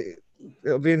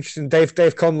 it'll be interesting. Dave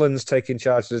Conlon's taking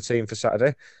charge of the team for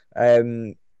Saturday.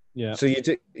 So you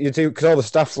do because all the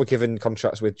staff were given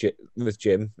contracts with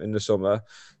Jim in the summer.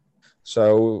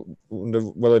 So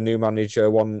will a new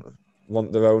manager want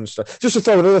want their own stuff. Just to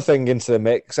throw another thing into the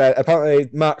mix, apparently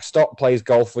Mark Stott plays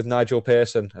golf with Nigel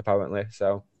Pearson, apparently.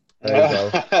 So there you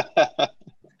go.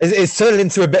 It's turning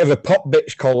into a bit of a pop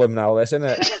bitch column now, this, isn't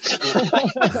it?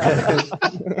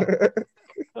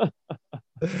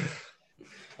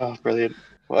 Oh, brilliant.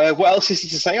 What else is there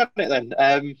to say on it then?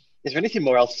 Is there anything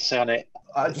more else to say on it?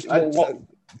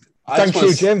 Thank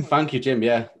you, Jim. Thank you, Jim.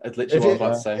 Yeah, that's literally what I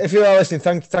was about to say. If you are listening,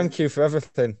 thank you for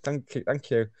everything. Thank you.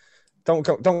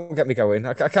 Don't get me going.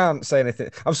 I can't say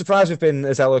anything. I'm surprised we've been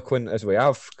as eloquent as we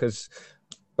have, because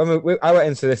I went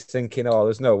into this thinking, oh,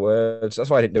 there's no words. That's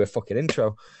why I didn't do a fucking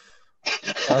intro.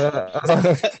 There's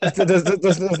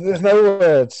no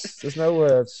words. There's no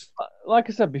words. Like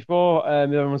I said before,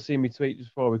 everyone's seen me tweet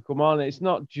just before we come on. It's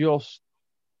not just,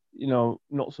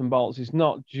 nuts and bolts. It's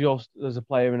not just as a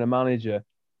player and a manager.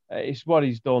 It's what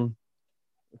he's done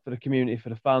for the community, for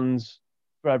the fans,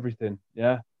 for everything.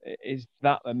 Yeah, it's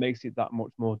that makes it that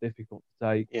much more difficult to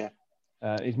take. Yeah,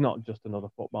 he's not just another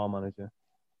football manager.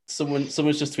 Someone's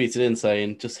just tweeted in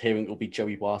saying, "Just hearing it'll be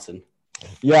Joey Barton."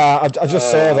 Yeah, I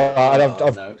just saw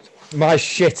that. No. My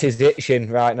shit is itching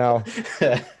right now.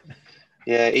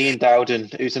 Yeah, Ian Dowden,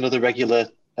 who's another regular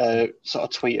sort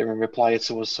of tweeter and replier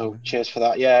to us, so cheers for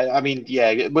that. Yeah, I mean,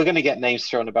 yeah, we're going to get names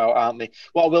thrown about, aren't they?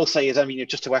 What I will say is, I mean,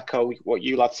 just to echo what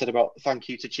you lads said about thank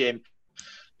you to Jim,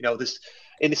 there's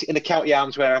in the County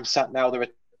Arms where I'm sat now, there are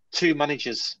two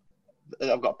managers.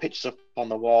 I've got pictures up on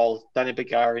the wall, Danny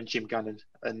Bergara and Jim Gannon,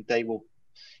 and they will,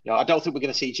 I don't think we're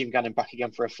going to see Jim Gannon back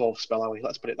again for a fourth spell, are we?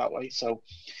 Let's put it that way. So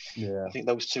yeah, I think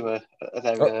those two are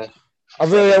there. I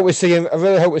really hope we see him. I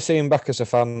really hope we see him back as a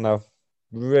fan now.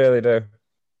 Really do.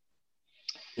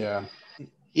 Yeah.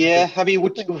 Yeah, I mean,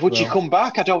 would you come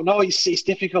back? I don't know. It's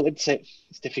difficult, isn't it?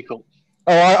 It's difficult.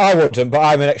 Oh, I wouldn't, but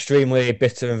I'm an extremely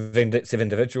bitter and vindictive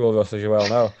individual, Russ, as you well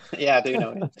know. Yeah, I do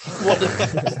know. What do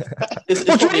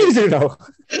you do know?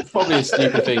 It's probably a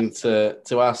stupid thing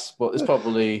to ask, but it's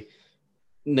probably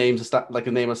name a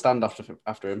stand after him.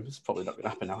 It's probably not going to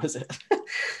happen now, is it?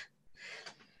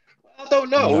 I don't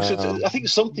know. No. So I think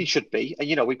something should be.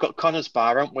 And, we've got Connor's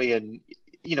Bar, haven't we? And,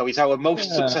 he's our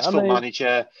most successful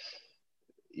manager.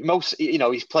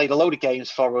 He's played a load of games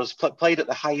for us, played at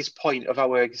the highest point of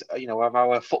our, of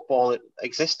our football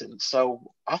existence.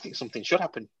 So I think something should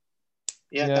happen.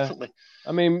 Yeah, definitely.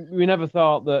 I mean, we never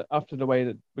thought that after the way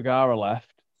that Bergara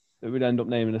left, that we'd end up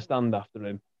naming a stand after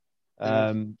him.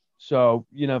 So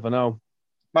you never know.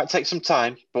 Might take some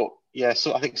time, but yeah,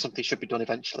 so I think something should be done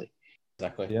eventually.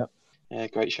 Exactly. Yeah. Yeah,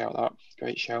 great shout that.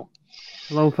 Great shout.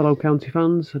 Hello, fellow county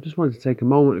fans. I just wanted to take a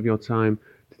moment of your time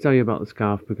to tell you about the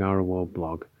Scarf Bergara World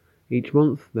blog. Each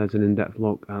month, there's an in-depth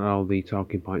look at all the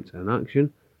talking points in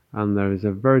action, and there is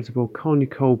a veritable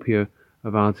cornucopia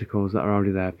of articles that are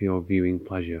already there for your viewing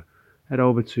pleasure. Head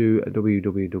over to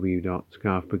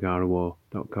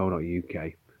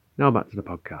www.scarfbergarawar.co.uk. Now back to the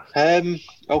podcast.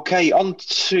 Okay, on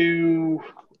to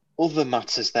other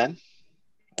matters then.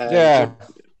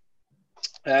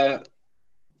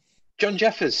 John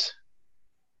Jeffers,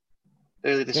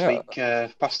 early this week,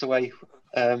 passed away.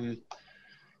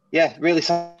 Really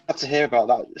sad to hear about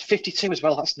that. 52 as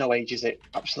well. That's no age, is it?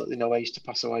 Absolutely no age to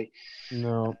pass away.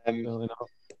 No, really not.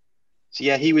 So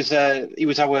yeah, he was our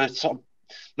sort of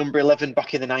number 11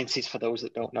 back in the 90s. For those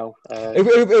that don't know,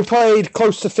 he played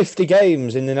close to 50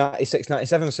 games in the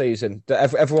 96-97 season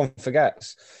that everyone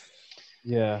forgets.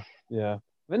 Yeah. I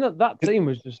mean that team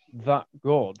was just that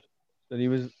good that he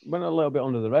went a little bit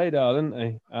under the radar, didn't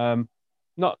he?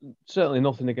 Certainly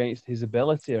nothing against his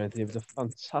ability or anything. He was a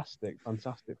fantastic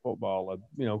footballer.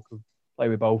 Could play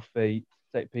with both feet,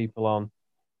 take people on.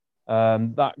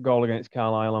 That goal against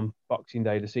Carlisle on Boxing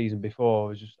Day the season before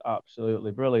was just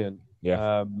absolutely brilliant.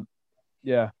 Yeah.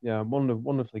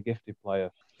 Wonderfully gifted player.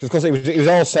 Because he was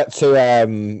all set to.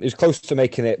 He was close to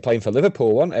making it playing for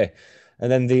Liverpool, wasn't he?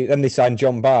 And then they signed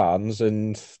John Barnes,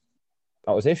 and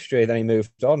that was history. Then he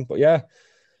moved on. But yeah,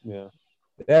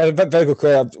 very good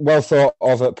career. Well thought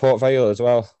of at Port Vale as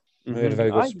well. Mm-hmm. He had a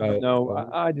very good spell.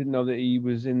 I didn't know that he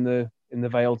was in the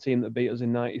Vale team that beat us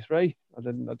in '93. I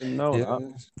didn't know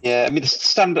that. Yeah, I mean the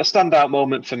standout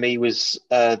moment for me was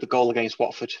the goal against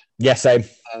Watford. Yeah, same.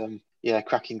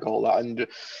 Cracking goal that, and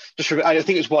I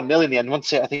think it was 1-0 in the end.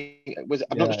 Once I think it was.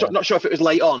 I'm not sure if it was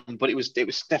late on, but it was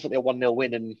definitely a 1-0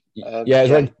 win. And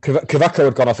when Cavaco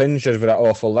had gone off injured with that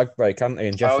awful leg break, hadn't he?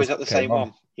 And is that the same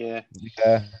one? Yeah.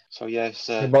 So yes.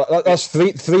 But that's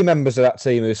three members of that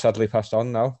team who sadly passed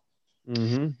on now.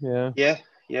 Mm-hmm. Yeah.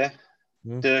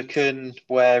 Durkin,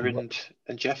 Ware, and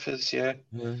Jeffers. Yeah.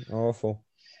 Awful.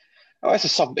 Oh, it's a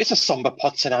somber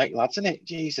pod tonight, lads, isn't it?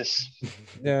 Jesus.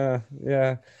 Yeah.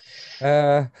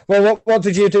 Well, what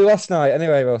did you do last night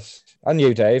anyway, Russ? And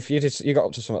you, Dave, you got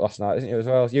up to something last night, didn't you, as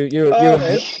well?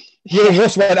 You and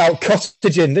Russ went out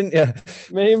cottaging, didn't you?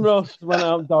 Me and Russ went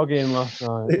out dogging last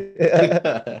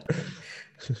night.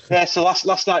 Yeah, so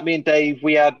last night, me and Dave,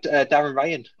 we had Darren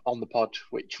Ryan on the pod,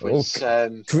 which was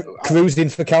cruising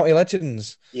for county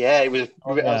legends. Yeah, it was. It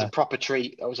was a proper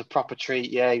treat. That was a proper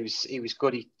treat. Yeah, he was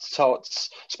good. He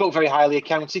spoke very highly of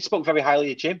County. Spoke very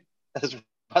highly of Jim as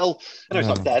well. I know he's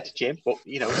not dead, Jim, but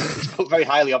he spoke very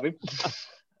highly of him.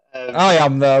 I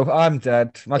am though. I'm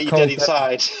dead. Are you dead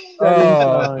inside?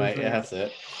 Oh, mate, yeah, that's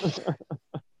it.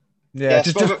 Yeah,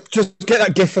 just get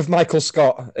that gif of Michael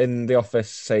Scott in the office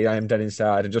saying I am dead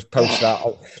inside and just post that.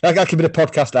 That could be the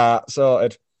podcast art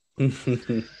sorted.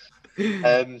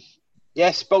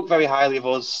 Yeah, spoke very highly of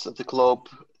us, of the club,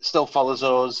 still follows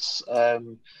us.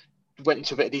 Went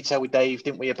into a bit of detail with Dave,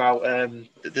 didn't we, about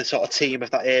the sort of team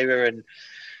of that era and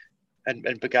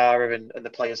Bagara and the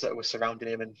players that were surrounding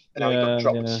him and how he got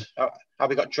dropped. How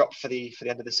he got dropped for the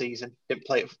end of the season.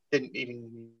 Didn't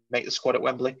even make the squad at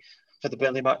Wembley for the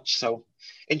Burnley match. So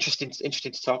interesting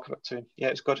to talk about to him. Yeah,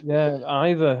 it's good. Yeah,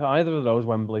 either of those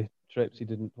Wembley trips he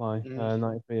didn't play,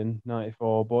 93 and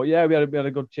 94. But yeah, we had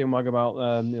a good chinwag about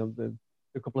the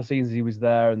couple of seasons he was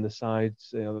there and the sides,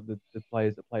 the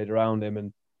players that played around him, and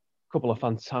a couple of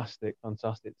fantastic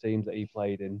teams that he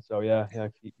played in. So yeah,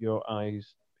 keep your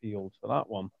eyes peeled for that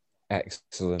one.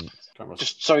 Excellent.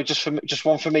 Just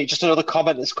one for me. Just another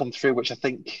comment that's come through, which I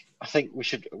think we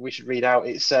should read out.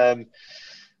 It's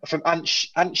from Ant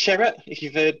Sherratt.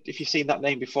 If you've seen that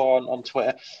name before on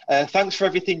Twitter. Thanks for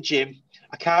everything, Jim.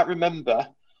 I can't remember,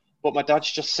 but my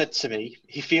dad's just said to me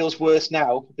he feels worse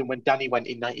now than when Danny went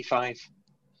in '95.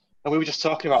 And we were just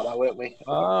talking about that, weren't we?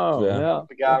 Oh, yeah.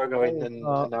 Bagara going, and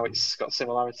now it's got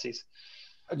similarities.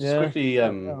 I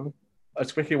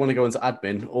just quickly want to go into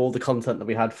admin. All the content that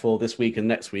we had for this week and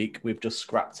next week, we've just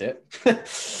scrapped it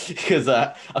because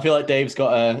I feel like Dave's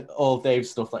got all Dave's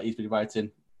stuff that he's been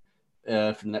writing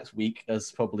for the next week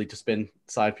has probably just been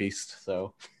side pieced.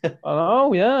 So,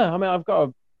 oh yeah, I mean, I've got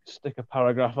to stick a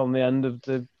paragraph on the end of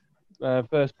the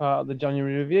first part of the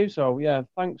January review. So yeah,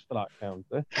 thanks for that,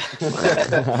 County.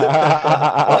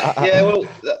 Yeah, well,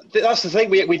 that's the thing.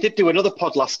 We did do another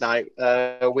pod last night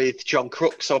with John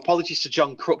Crook. So apologies to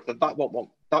John Crook that one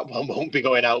won't be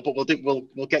going out. But we'll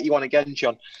get you on again,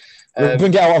 John. We'll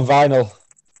bring it out on vinyl.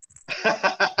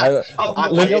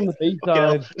 I'll live on the B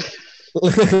side.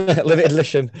 Limited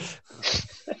edition.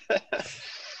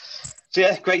 So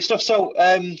yeah, great stuff. So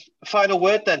final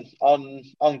word then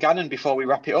on Gannon before we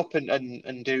wrap it up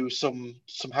and do some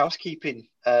housekeeping.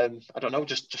 I don't know,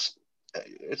 just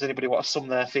does anybody want to sum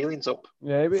their feelings up?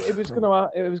 Yeah, it was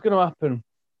gonna happen.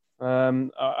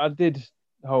 I did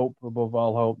hope above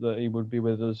all hope that he would be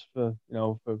with us for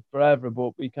forever,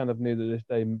 but we kind of knew that this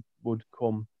day would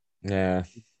come. Yeah.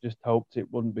 Just hoped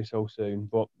it wouldn't be so soon.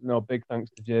 But big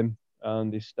thanks to Jim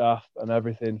and his staff and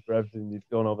everything for everything they've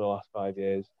done over the last 5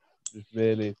 years. Just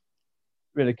really,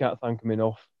 really can't thank him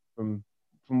enough from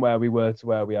where we were to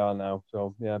where we are now.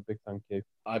 So yeah, big thank you.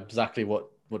 Exactly what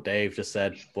Dave just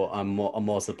said, but I'm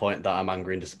more to the point that I'm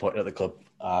angry and disappointed at the club.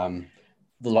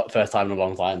 The first time in a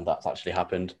long time that's actually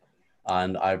happened,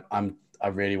 and I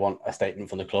really want a statement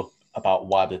from the club about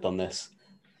why they've done this.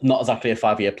 Not exactly a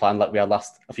 5-year plan like we had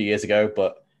a few years ago,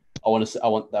 but I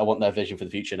want their vision for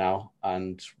the future now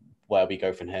and where we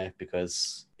go from here,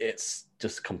 because it's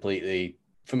just completely,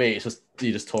 for me, it's just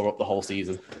you just tore up the whole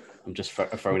season. I'm just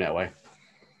throwing it away.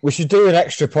 We should do an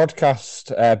extra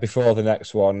podcast before the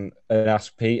next one and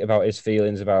ask Pete about his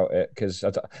feelings about it, because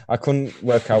I couldn't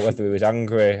work out whether he was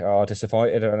angry or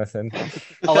disappointed or anything.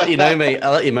 I'll let you know, mate.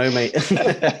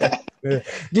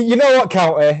 You know what,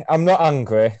 County? I'm not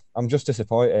angry. I'm just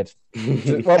disappointed.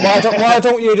 Why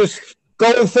don't you just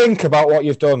go and think about what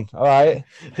you've done, all right?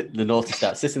 The naughty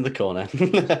stat sits in the corner.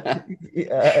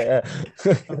 Yeah.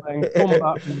 And then come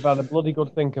back and you've had a bloody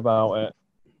good think about it.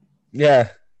 Yeah.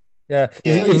 Yeah.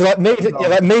 You've let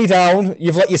me down.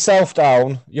 You've let yourself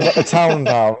down. You've let the town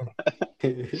down.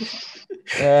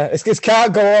 Yeah, it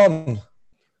can't go on.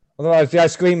 Otherwise, the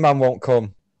ice cream man won't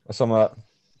come or something. I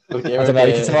don't know.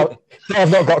 You can tell I've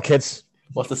not got kids.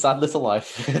 What's the sad little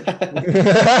life?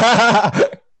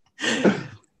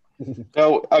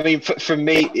 No, I mean, for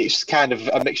me, it's kind of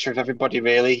a mixture of everybody,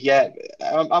 really. Yeah,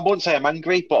 I won't say I'm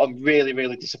angry, but I'm really,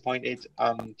 really disappointed.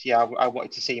 And yeah, I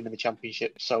wanted to see him in the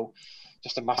Championship. So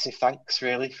just a massive thanks,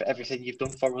 really, for everything you've done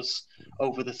for us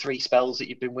over the 3 spells that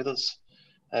you've been with us.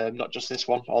 Not just this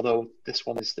one, although this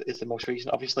one is the most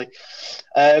recent, obviously.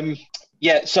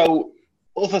 Yeah, so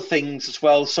other things as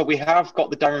well. So we have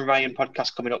got the Darren Ryan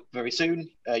podcast coming up very soon.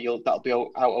 That'll be out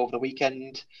over the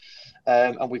weekend.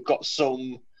 And we've got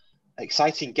some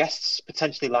exciting guests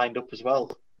potentially lined up as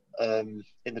well in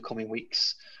the coming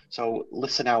weeks. So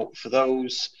listen out for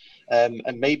those, and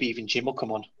maybe even Jim will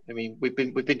come on. I mean, we've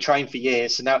been trying for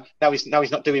years, so now he's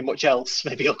not doing much else.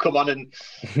 Maybe he'll come on and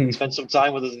spend some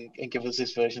time with us and give us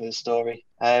his version of the story.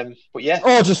 But yeah,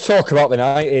 or just talk about the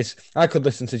 90s. I could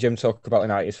listen to Jim talk about the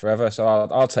 90s forever, so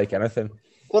I'll take anything.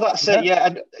 Well, that's it.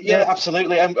 Yeah,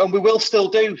 absolutely, and we will still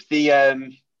do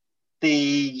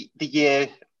the year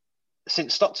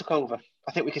since Stock took over.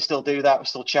 I think we can still do that. We'll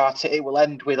still chart it. It will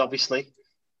end with obviously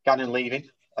Gannon leaving.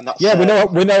 And that's,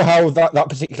 we know how that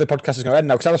particular podcast is going to end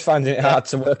now, because I was finding it hard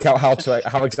to work out how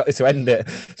exactly to end it.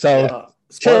 So,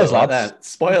 cheers, lads.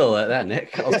 Spoiler there,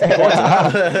 Nick. We'll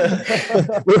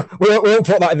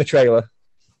put that in the trailer.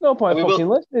 No point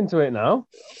listening to it now.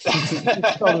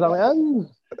 How it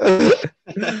ends.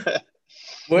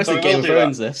 Worse than Game of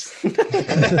Thrones, this.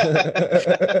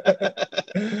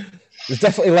 There's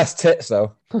definitely less tits,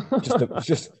 though.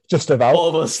 Just about. All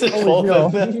of us.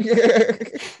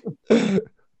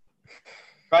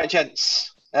 Right,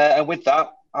 gents. And with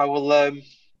that, I will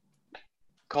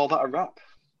call that a wrap.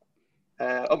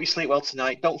 Hope you sleep well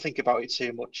tonight. Don't think about it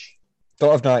too much.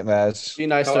 Don't have nightmares. Be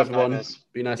nice to everyone.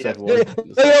 Be nice to everyone. You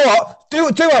know what?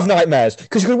 Do have nightmares,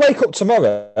 because you could wake up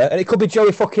tomorrow and it could be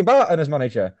Joey fucking Barton as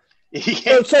manager.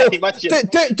 Yeah, so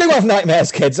do have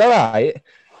nightmares, kids. All right.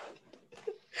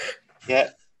 Yeah,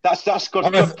 that's good.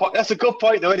 That's a good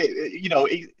point, though, isn't it? You know,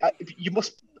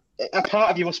 a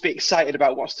part of you must be excited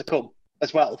about what's to come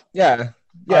as well. Yeah.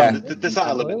 There's that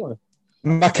element.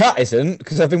 My cat isn't,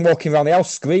 because I've been walking around the house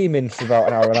screaming for about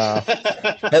an hour and a half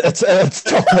at the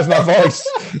top of my voice.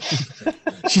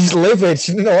 She's livid.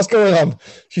 She doesn't know what's going on.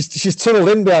 She's tunneled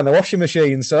in behind the washing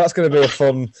machine, so that's going to be a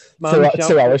fun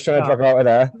 2 hours trying to drag her out of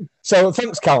there. So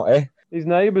thanks, County. His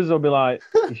neighbours will be like,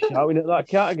 "He's shouting at that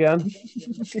cat again."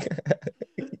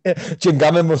 Jim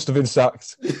Gannon must have been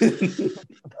sacked.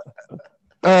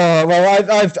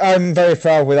 Well, I'm very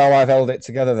proud with how I've held it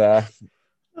together there.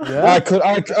 Yeah. I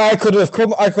could have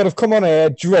come on here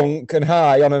drunk and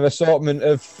high on an assortment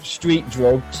of street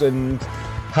drugs and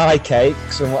high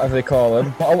cakes and whatever they call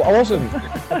them, but I wasn't.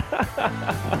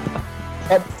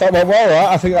 That went well.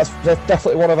 I think that's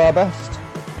definitely one of our best.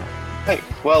 Hey,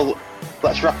 well,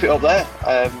 let's wrap it up there.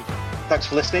 Thanks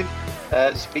for listening.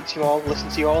 Speak to you all, listen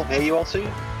to you all, hear you all soon.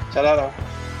 Ta-da.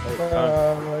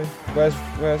 Where's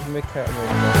my cat?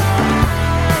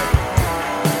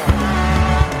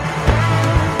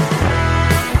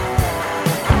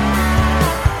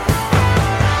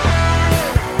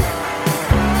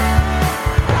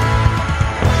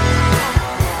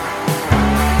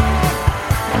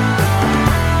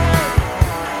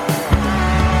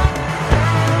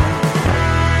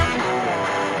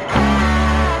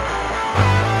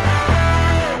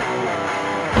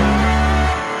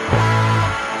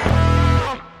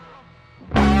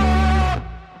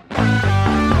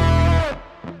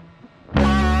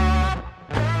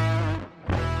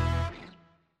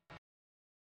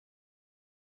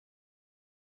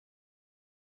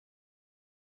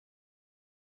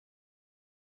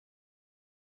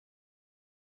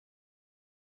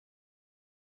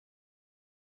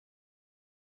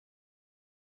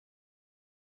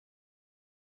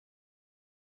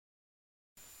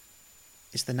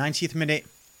 It's the 90th minute,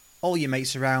 all your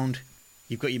mates around,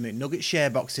 you've got your McNugget share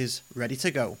boxes ready to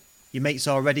go. Your mates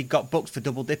already got booked for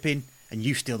double dipping, and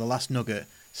you steal the last nugget,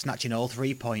 snatching all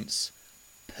 3 points.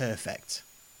 Perfect.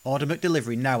 Order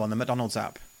McDelivery now on the McDonald's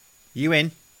app. You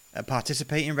in? At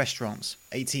participating restaurants.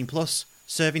 18 plus,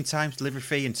 serving times, delivery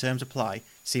fee and terms apply.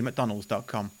 See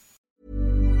mcdonalds.com.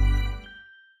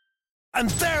 And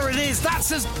there it is,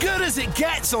 that's as good as it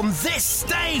gets on this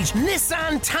stage.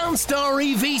 Nissan Townstar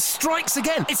EV strikes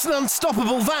again. It's an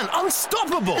unstoppable van,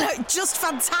 unstoppable. Just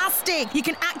fantastic. You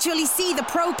can actually see the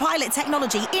Pro Pilot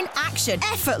technology in action.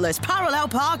 Effortless parallel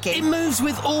parking. It moves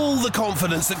with all the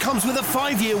confidence that comes with a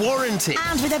 5-year warranty.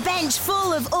 And with a bench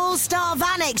full of all-star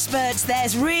van experts,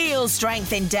 there's real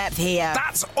strength in depth here.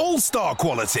 That's all-star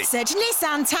quality. Search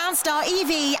Nissan Townstar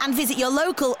EV and visit your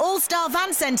local all-star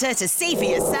van centre to see for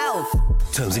yourself.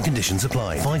 Terms and conditions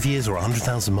apply. 5 years or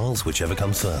 100,000 miles, whichever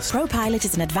comes first. ProPilot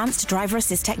is an advanced driver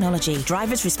assist technology.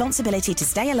 Driver's responsibility to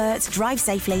stay alert, drive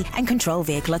safely, and control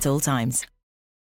vehicle at all times.